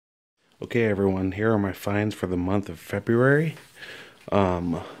Okay, everyone, here are my finds for the month of February.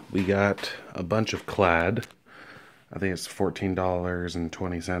 We got a bunch of clad. I think it's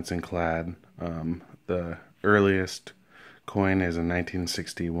 $14.20 in clad. The earliest coin is a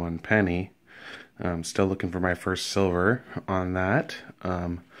 1961 penny. Still looking for my first silver on that.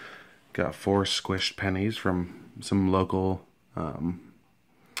 Got 4 squished pennies from some local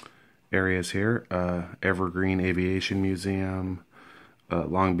areas here. Evergreen Aviation Museum,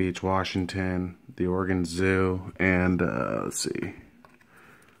 Long Beach, Washington, the Oregon Zoo, and let's see,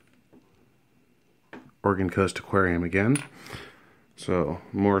 Oregon Coast Aquarium again. So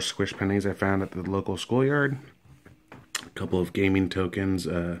more squish pennies I found at the local schoolyard. A couple of gaming tokens,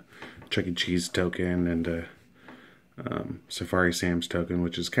 Chuck E. Cheese token, and Safari Sam's token,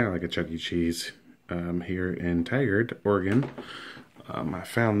 which is kind of like a Chuck E. Cheese here in Tigard, Oregon. I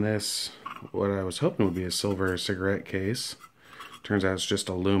found this, what I was hoping would be a silver cigarette case. Turns out it's just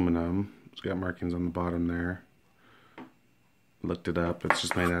aluminum. It's got markings on the bottom there. Looked it up. It's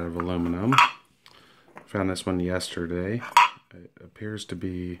just made out of aluminum. Found this one yesterday. It appears to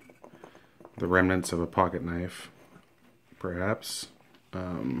be the remnants of a pocket knife, perhaps.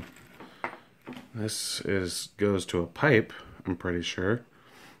 This goes to a pipe, I'm pretty sure.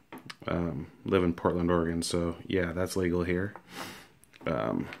 Live in Portland, Oregon, so yeah, that's legal here.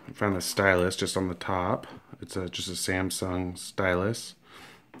 I found this stylus just on the top. It's just a Samsung stylus,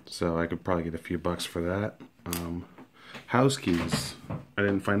 so I could probably get a few bucks for that. House keys. I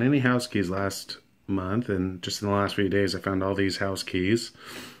didn't find any house keys last month, and just in the last few days I found all these house keys.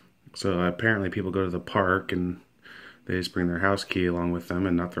 So apparently people go to the park and they just bring their house key along with them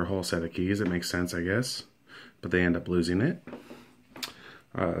and not their whole set of keys. It makes sense, I guess, but they end up losing it.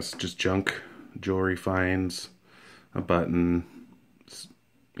 It's just junk jewelry finds, a button,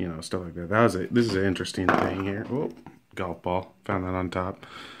 you know, stuff like that. This is an interesting thing here. Oh, golf ball. Found that on top.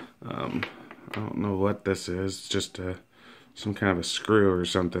 I don't know what this is. It's just some kind of a screw or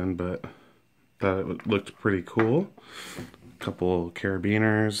something, but thought it looked pretty cool. A couple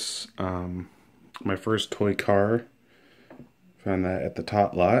carabiners. My first toy car. Found that at the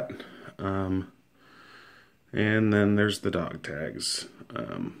Tot Lot. And then there's the dog tags.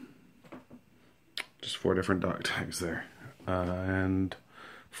 Just 4 different dog tags there. And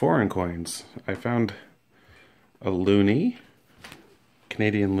foreign coins. I found a loonie,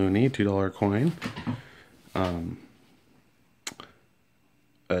 Canadian loonie, $2 coin,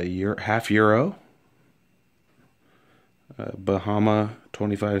 half euro, Bahama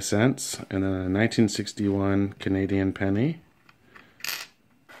 25 cents, and then a 1961 Canadian penny.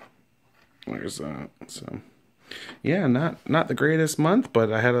 There's that. So yeah, not the greatest month,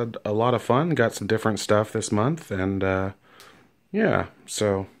 but I had a lot of fun. Got some different stuff this month, and yeah,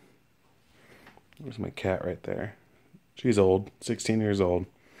 so there's my cat right there. She's old, 16 years old.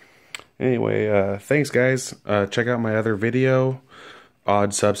 Anyway, thanks guys. Check out my other video,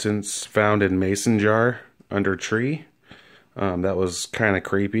 odd substance found in mason jar under tree. That was kind of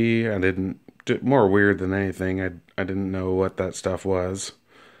creepy. More weird than anything. I didn't know what that stuff was.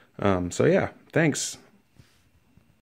 So yeah, thanks.